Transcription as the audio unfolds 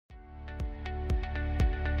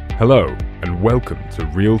Hello, and welcome to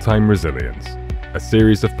Real-Time Resilience, a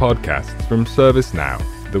series of podcasts from ServiceNow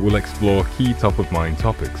that will explore key top-of-mind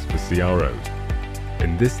topics for CROs.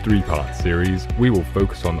 In this three-part series, we will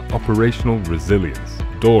focus on operational resilience,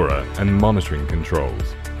 DORA, and monitoring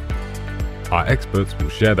controls. Our experts will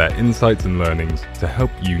share their insights and learnings to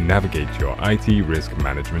help you navigate your IT risk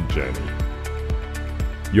management journey.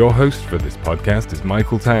 Your host for this podcast is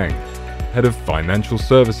Michael Tang, Head of Financial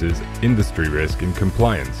Services, Industry Risk and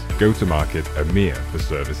Compliance, Go-to-Market EMEA for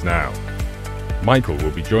ServiceNow. Michael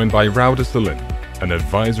will be joined by Rauda Salim, an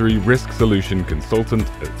Advisory Risk Solution Consultant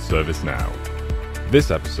at ServiceNow. This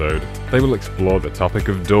episode, they will explore the topic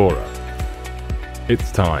of DORA. It's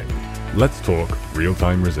time. Let's talk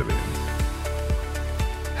real-time resilience.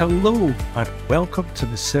 Hello and welcome to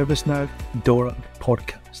the ServiceNow DORA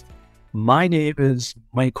podcast. My name is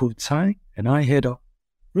Michael Tang and I head up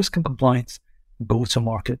Risk and Compliance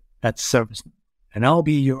Go-to-Market at ServiceNow, and I'll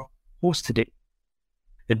be your host today.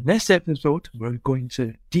 In this episode, we're going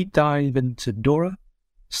to deep dive into DORA,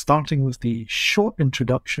 starting with the short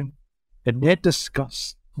introduction, and then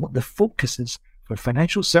discuss what the focus is for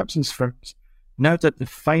financial services firms now that the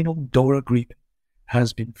final DORA agreement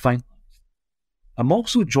has been finalized. I'm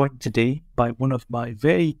also joined today by one of my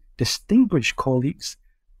very distinguished colleagues,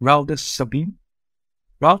 Rauda Salim.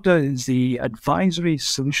 Rauda is the Advisory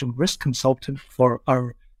Solution Risk Consultant for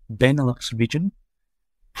our Benelux region.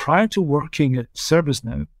 Prior to working at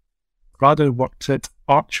ServiceNow, Rauda worked at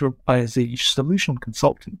Archer as a solution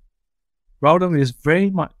consultant. Rauda is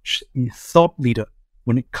very much a thought leader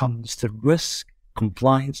when it comes to risk,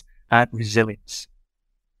 compliance, and resilience.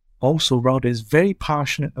 Also, Rauda is very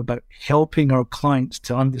passionate about helping our clients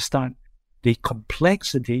to understand the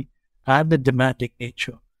complexity and the demanding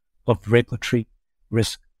nature of regulatory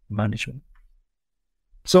risk management.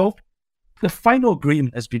 So, the final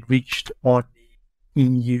agreement has been reached on the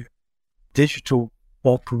EU Digital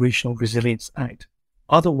Operational Resilience Act,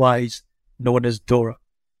 otherwise known as DORA.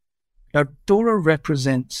 Now, DORA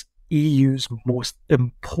represents EU's most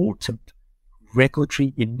important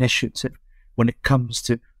regulatory initiative when it comes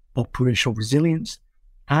to operational resilience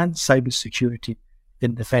and cybersecurity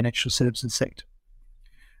in the financial services sector.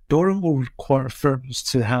 DORA will require firms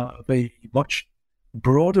to have a much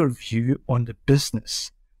broader view on the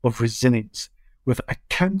business of resilience, with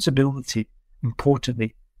accountability,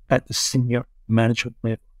 importantly, at the senior management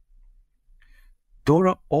level.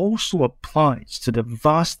 DORA also applies to the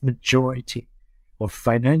vast majority of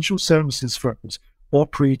financial services firms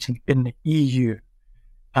operating in the EU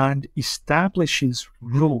and establishes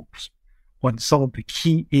rules on some of the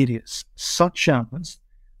key areas such as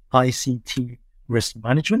ICT risk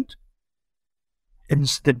management,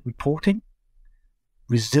 incident reporting,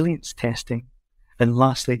 resilience testing, and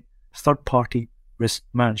lastly, third-party risk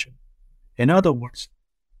management. In other words,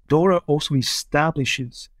 DORA also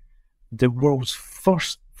establishes the world's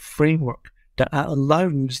first framework that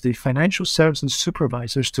allows the financial services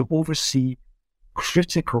supervisors to oversee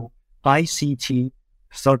critical ICT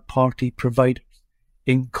third-party providers,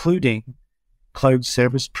 including cloud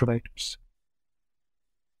service providers.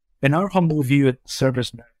 In our humble view at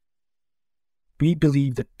ServiceNow, we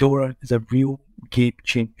believe that DORA is a real game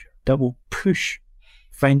changer that will push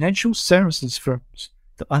financial services firms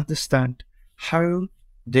to understand how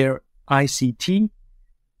their ICT,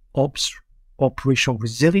 operational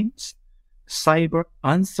resilience, cyber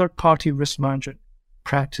and third-party risk management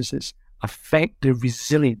practices affect the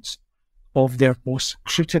resilience of their most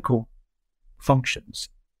critical functions,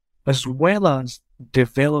 as well as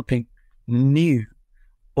developing new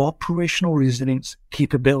operational resilience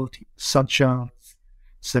capabilities such as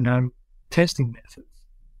scenario testing methods.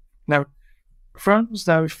 Now, firms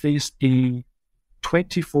now face a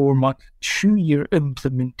 24-month, 2-year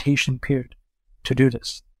implementation period to do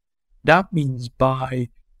this. That means by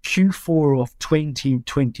Q4 of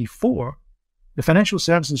 2024, the financial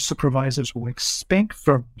services supervisors will expect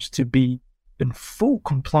firms to be in full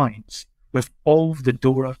compliance with all of the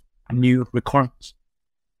DORA new requirements.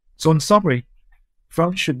 So in summary,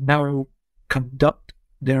 firms should now conduct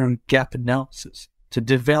their gap analysis to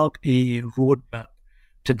develop a roadmap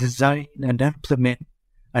to design and implement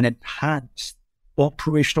an enhanced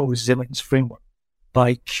operational resilience framework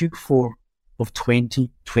by Q4 of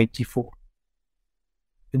 2024.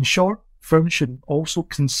 In short, firms should also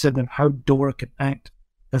consider how DORA can act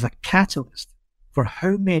as a catalyst for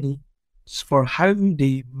how they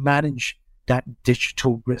manage that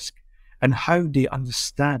digital risk and how they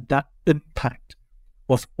understand that impact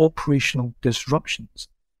of operational disruptions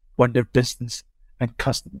on their business and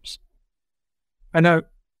customers. And now,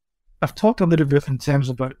 I've talked a little bit in terms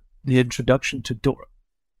about the introduction to DORA.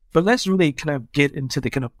 But let's really kind of get into the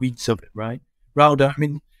kind of weeds of it, right? Rauda, I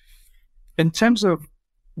mean, in terms of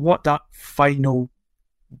what that final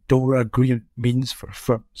DORA agreement means for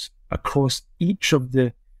firms across each of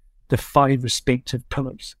the 5 respective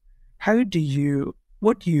pillars, what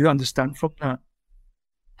do you understand from that?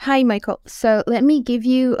 Hi, Michael. So let me give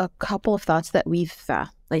you a couple of thoughts that we've,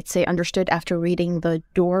 let's say, understood after reading the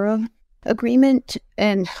DORA agreement.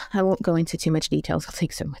 And I won't go into too much details. I'll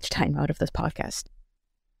take so much time out of this podcast.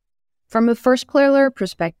 From a first pillar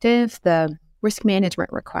perspective, the risk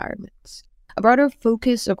management requirements, a broader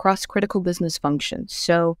focus across critical business functions.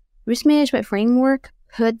 So risk management framework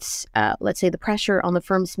puts, let's say, the pressure on the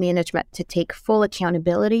firm's management to take full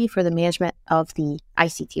accountability for the management of the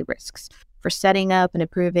ICT risks, for setting up and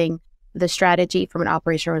approving the strategy from an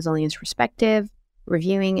operational resilience perspective,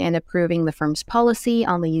 reviewing and approving the firm's policy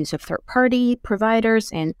on the use of third-party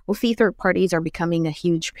providers. And we'll see third parties are becoming a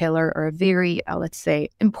huge pillar or a very, let's say,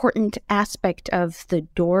 important aspect of the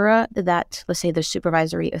DORA that, let's say, the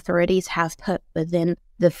supervisory authorities have put within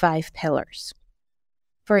the 5 pillars.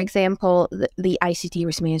 For example, the ICT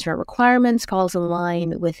risk management requirements falls in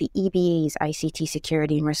line with the EBA's ICT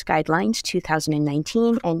Security and Risk Guidelines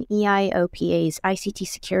 2019 and EIOPA's ICT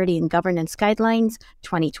Security and Governance Guidelines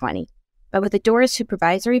 2020. But with the DORA's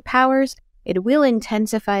supervisory powers, it will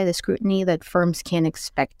intensify the scrutiny that firms can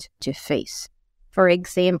expect to face. For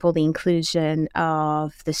example, the inclusion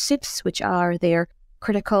of the SIPs, which are their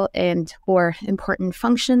critical and or important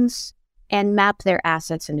functions, and map their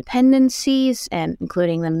assets and dependencies, and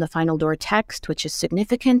including them in the final DORA text, which is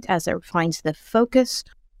significant as it refines the focus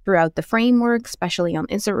throughout the framework, especially on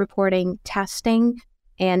incident reporting, testing,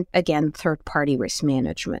 and again, third-party risk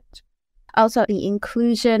management. Also, the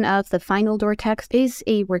inclusion of the final DORA text is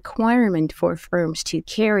a requirement for firms to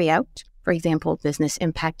carry out, for example, business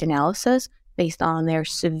impact analysis based on their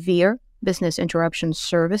severe business interruption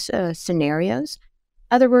service scenarios.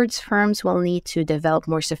 In other words, firms will need to develop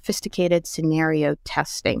more sophisticated scenario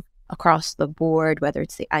testing across the board, whether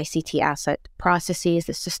it's the ICT asset processes,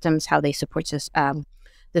 the systems, how they support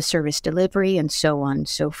the service delivery, and so on and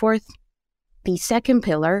so forth. The second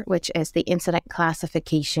pillar, which is the incident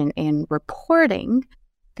classification and reporting,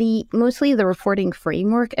 mostly the reporting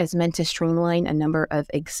framework is meant to streamline a number of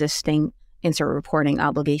existing incident reporting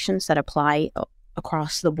obligations that apply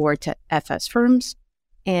across the board to FS firms.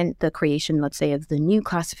 And the creation, let's say, of the new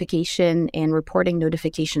classification and reporting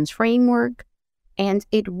notifications framework. And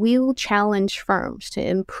it will challenge firms to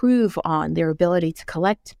improve on their ability to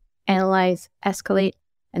collect, analyze, escalate,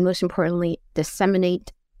 and most importantly,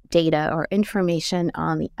 disseminate data or information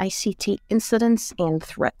on the ICT incidents and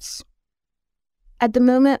threats. At the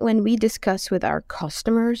moment when we discuss with our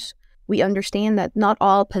customers, we understand that not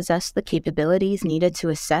all possess the capabilities needed to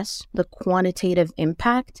assess the quantitative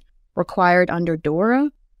impact required under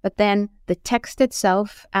DORA, but then the text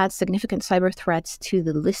itself adds significant cyber threats to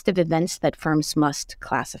the list of events that firms must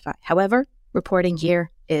classify. However, reporting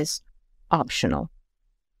here is optional.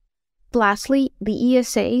 Lastly, the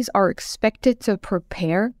ESAs are expected to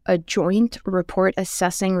prepare a joint report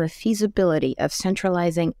assessing the feasibility of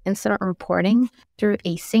centralizing incident reporting through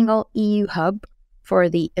a single EU hub for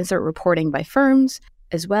the incident reporting by firms,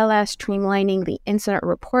 as well as streamlining the incident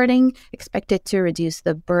reporting, expected to reduce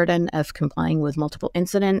the burden of complying with multiple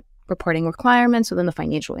incident reporting requirements within the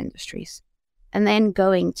financial industries. And then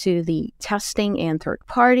going to the testing and third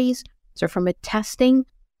parties. So from a testing,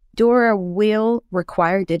 DORA will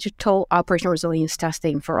require digital operational resilience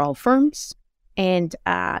testing for all firms, and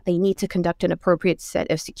they need to conduct an appropriate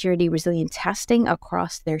set of security resilient testing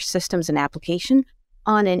across their systems and application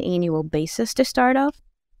on an annual basis to start off,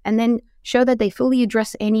 and then show that they fully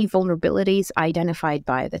address any vulnerabilities identified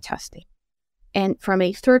by the testing. And from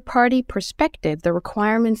a third-party perspective, the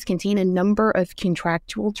requirements contain a number of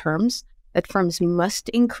contractual terms that firms must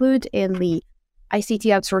include in the ICT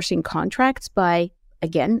outsourcing contracts by,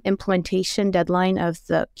 again, implementation deadline of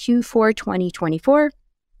the Q4 2024,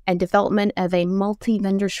 and development of a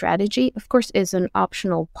multi-vendor strategy, of course, is an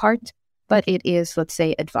optional part, but it is, let's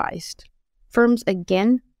say, advised. Firms,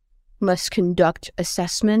 again, must conduct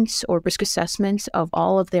assessments or risk assessments of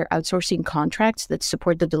all of their outsourcing contracts that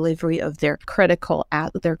support the delivery of their critical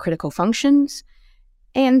functions.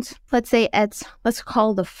 And let's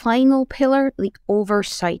call the final pillar the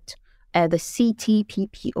oversight, the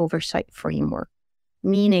CTPP oversight framework,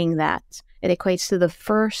 meaning that it equates to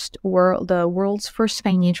the world's first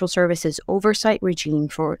financial services oversight regime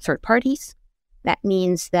for third parties. That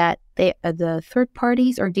means that the third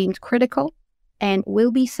parties are deemed critical and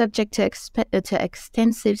will be subject to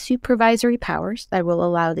extensive supervisory powers that will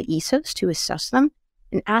allow the ESOs to assess them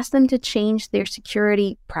and ask them to change their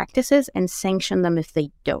security practices and sanction them if they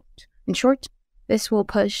don't. In short, this will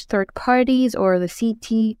push third parties or the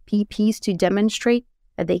CTPPs to demonstrate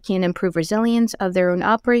that they can improve resilience of their own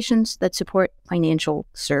operations that support financial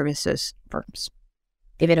services firms.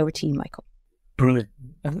 Give it over to you, Michael. Brilliant.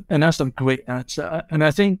 And that's a great answer. And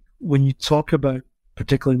I think when you talk about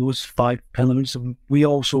particularly those 5 pillars, and we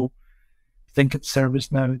also think at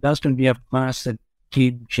ServiceNow, that's going to be a massive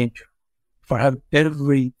game changer for how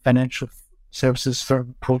every financial services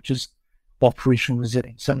firm approaches operational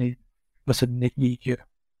resilience, certainly within the EU.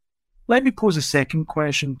 Let me pose a second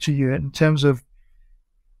question to you in terms of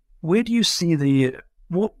where do you see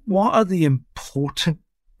what are the important,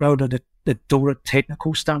 rather the DORA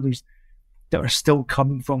technical standards that are still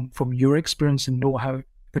coming from your experience and know-how,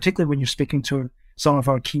 particularly when you're speaking to some of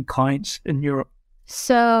our key clients in Europe?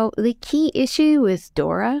 So the key issue with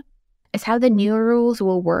DORA is how the new rules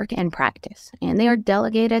will work in practice, and they are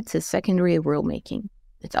delegated to secondary rulemaking,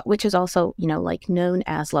 which is also, known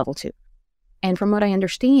as level 2. And from what I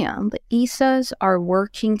understand, the ESAs are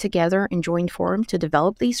working together in joint form to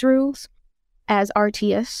develop these rules as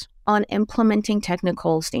RTS on implementing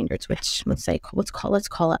technical standards, which let's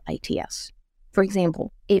call it ITS. For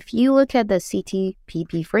example, if you look at the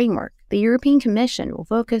CTPP framework, the European Commission will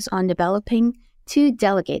focus on developing 2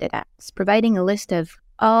 delegated acts, providing a list of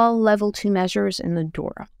all level 2 measures in the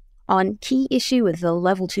DORA. On key issue with the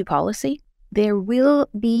level 2 policy, there will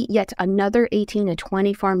be yet another 18 to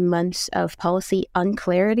 24 months of policy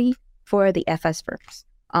unclarity for the FS firms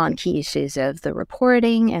on key issues of the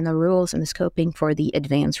reporting and the rules and the scoping for the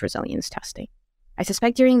advanced resilience testing. I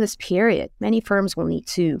suspect during this period, many firms will need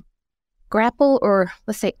to grapple or,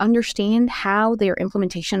 let's say, understand how their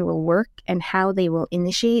implementation will work and how they will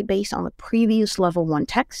initiate based on the previous level 1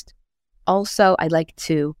 text. Also, I'd like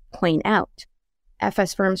to point out,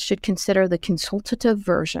 FS firms should consider the consultative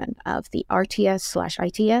version of the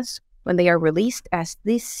RTS/ITS when they are released, as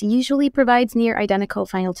this usually provides near identical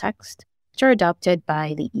final text, which are adopted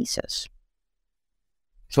by the ESAs.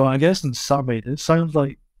 So I guess in summary, it sounds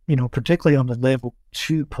like, particularly on the level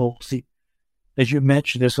 2 policy, as you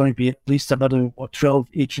mentioned, there's going to be at least another 12,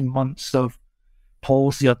 18 months of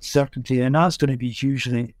policy uncertainty, and that's going to be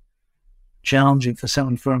hugely challenging for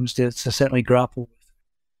certain firms to certainly grapple with.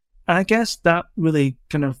 And I guess that really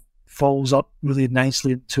kind of follows up really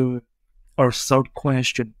nicely into our third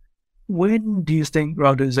question. When do you think,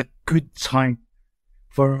 rather, is a good time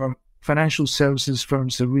for financial services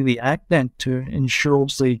firms to really act then to ensure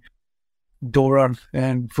the DORA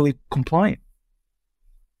and fully compliant?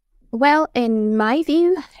 Well, in my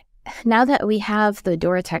view, now that we have the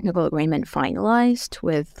DORA technical agreement finalized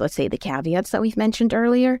with, let's say, the caveats that we've mentioned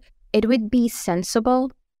earlier, it would be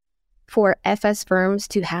sensible for FS firms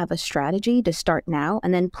to have a strategy to start now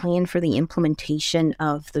and then plan for the implementation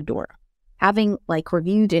of the DORA. Having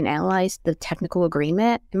reviewed and analyzed the technical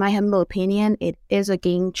agreement, in my humble opinion, it is a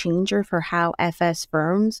game changer for how FS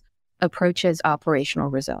firms approaches operational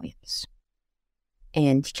resilience.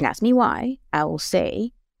 And you can ask me why. I will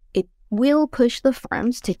say it will push the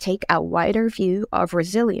firms to take a wider view of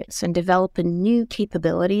resilience and develop new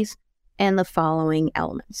capabilities and the following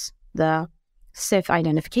elements. The SIF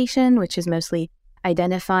identification, which is mostly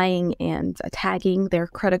identifying and tagging their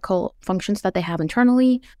critical functions that they have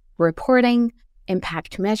internally, reporting,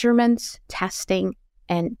 impact measurements, testing,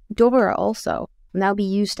 and DORA also will now be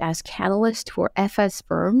used as catalyst for FS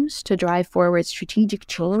firms to drive forward strategic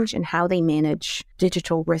change in how they manage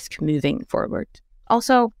digital risk moving forward.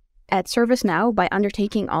 Also, at ServiceNow, by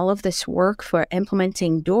undertaking all of this work for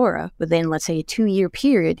implementing DORA within, let's say, a 2-year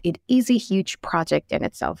period, it is a huge project in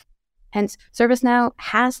itself. Hence, ServiceNow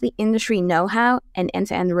has the industry know-how and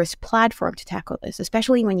end-to-end risk platform to tackle this,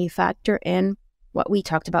 especially when you factor in what we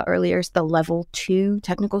talked about earlier, is the level 2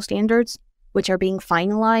 technical standards, which are being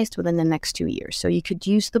finalized within the next 2 years. So you could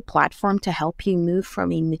use the platform to help you move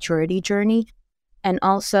from a maturity journey and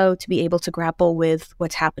also to be able to grapple with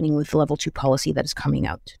what's happening with the level 2 policy that is coming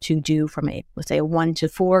out to do from a, let's say, a 1 to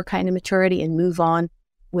 4 kind of maturity and move on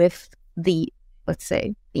with the, let's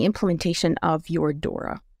say, the implementation of your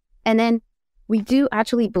DORA. And then we do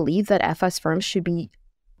actually believe that FS firms should be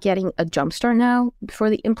getting a jumpstart now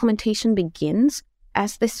before the implementation begins,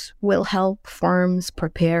 as this will help firms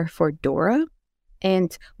prepare for DORA.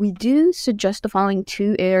 And we do suggest the following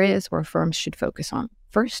 2 areas where firms should focus on.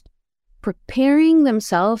 First, preparing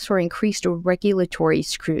themselves for increased regulatory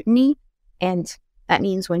scrutiny. And that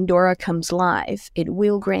means when DORA comes live, it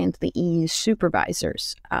will grant the EU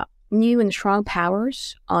supervisors new and strong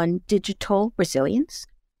powers on digital resilience.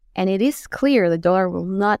 And it is clear that DORA will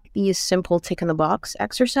not be a simple tick-in-the-box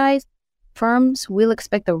exercise, Firms will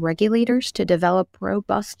expect the regulators to develop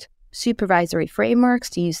robust supervisory frameworks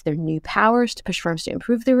to use their new powers to push firms to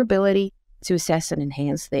improve their ability to assess and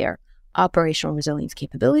enhance their operational resilience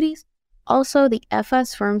capabilities. Also, the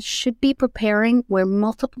FS firms should be preparing where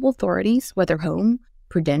multiple authorities, whether home,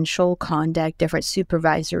 prudential, conduct, different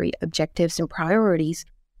supervisory objectives and priorities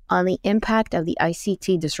on the impact of the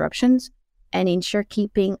ICT disruptions, and ensure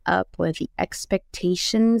keeping up with the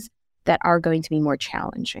expectations that are going to be more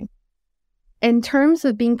challenging. In terms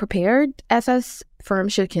of being prepared, FS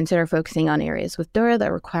firms should consider focusing on areas with DORA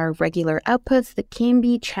that require regular outputs that can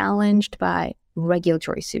be challenged by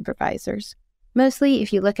regulatory supervisors. Mostly,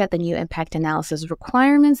 if you look at the new impact analysis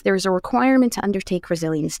requirements, there is a requirement to undertake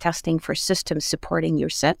resilience testing for systems supporting your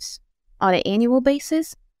SIFs on an annual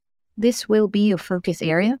basis. This will be a focus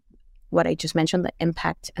area, what I just mentioned, the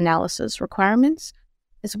impact analysis requirements,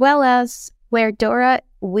 as well as where DORA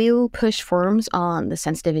will push firms on the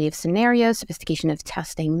sensitivity of scenarios, sophistication of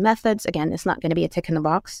testing methods. Again, it's not going to be a tick in the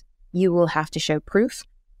box. You will have to show proof.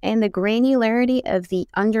 And the granularity of the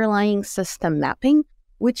underlying system mapping,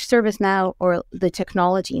 which ServiceNow or the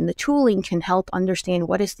technology and the tooling can help understand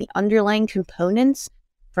what is the underlying components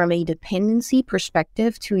from a dependency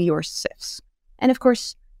perspective to your SIFs. And of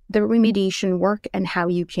course, the remediation work and how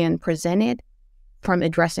you can present it from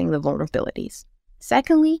addressing the vulnerabilities.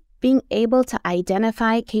 Secondly, being able to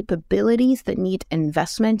identify capabilities that need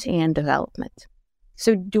investment and development.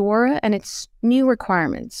 So DORA and its new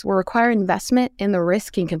requirements will require investment in the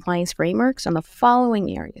risk and compliance frameworks on the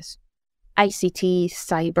following areas: ICT,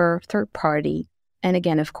 cyber, third party, and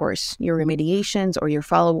again, of course, your remediations or your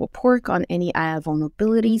follow-up work on any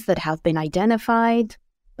vulnerabilities that have been identified.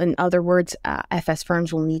 In other words, FS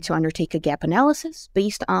firms will need to undertake a gap analysis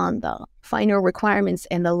based on the final requirements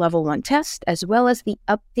in the level 1 test, as well as the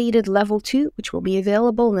updated level 2, which will be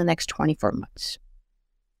available in the next 24 months.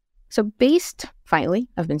 So finally,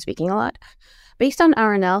 I've been speaking a lot. Based on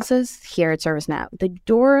our analysis here at ServiceNow, the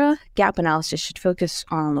DORA gap analysis should focus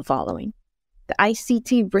on the following: the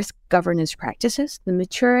ICT risk governance practices, the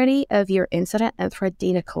maturity of your incident and threat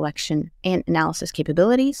data collection and analysis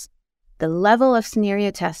capabilities, the level of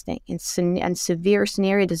scenario testing and severe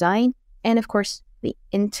scenario design, and of course, the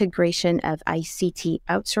integration of ICT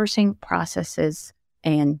outsourcing processes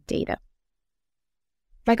and data.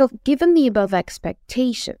 Michael, given the above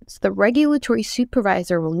expectations, the regulatory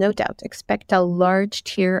supervisor will no doubt expect a large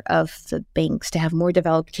tier of the banks to have more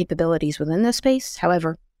developed capabilities within this space.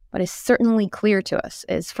 However, what is certainly clear to us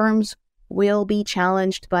is firms will be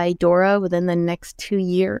challenged by DORA within the next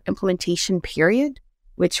 2-year implementation period,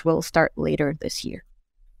 which will start later this year.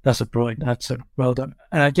 That's a brilliant answer. Well done.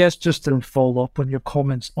 And I guess just to follow up on your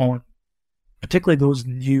comments on particularly those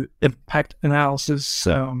new impact analysis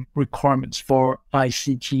requirements for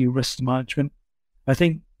ICT risk management, I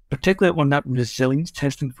think particularly on that resilience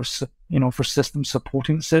testing for systems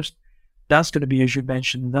supporting SIFs, that's going to be, as you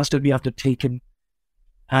mentioned, that's going to be undertaken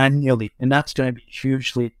annually, and that's going to be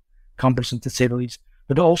hugely cumbersome to say the least.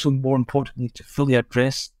 But also, more importantly, to fully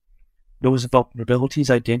address those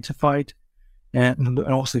vulnerabilities identified and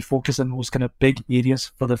also focus on those kind of big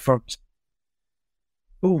areas for the firms.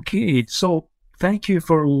 Okay, so thank you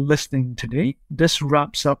for listening today. This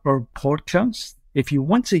wraps up our podcast. If you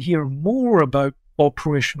want to hear more about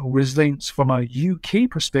operational resilience from a UK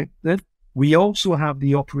perspective, we also have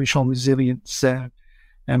the operational resilience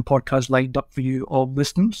podcast lined up for you all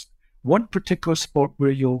listeners. One particular spot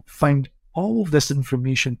where you'll find all of this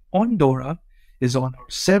information on DORA is on our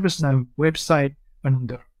ServiceNow website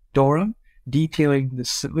under DORA, detailing the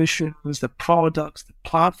solutions, the products, the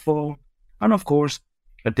platform, and of course,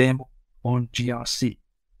 a demo on GRC.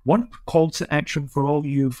 One call to action for all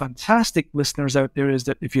you fantastic listeners out there is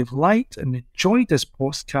that if you've liked and enjoyed this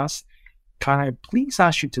podcast, can I please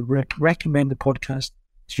ask you to recommend the podcast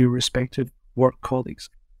to your respective work colleagues?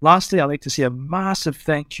 Lastly, I'd like to say a massive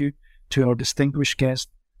thank you to our distinguished guest,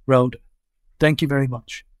 Rhoda. Thank you very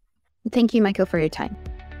much. Thank you, Michael, for your time.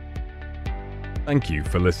 Thank you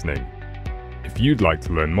for listening. If you'd like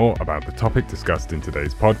to learn more about the topic discussed in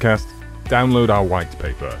today's podcast, download our white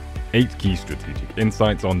paper, 8 Key Strategic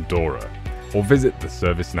Insights on DORA, or visit the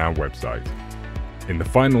ServiceNow website. In the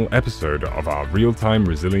final episode of our Real-Time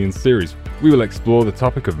Resilience series, we will explore the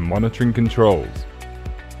topic of monitoring controls.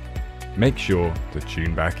 Make sure to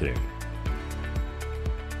tune back in.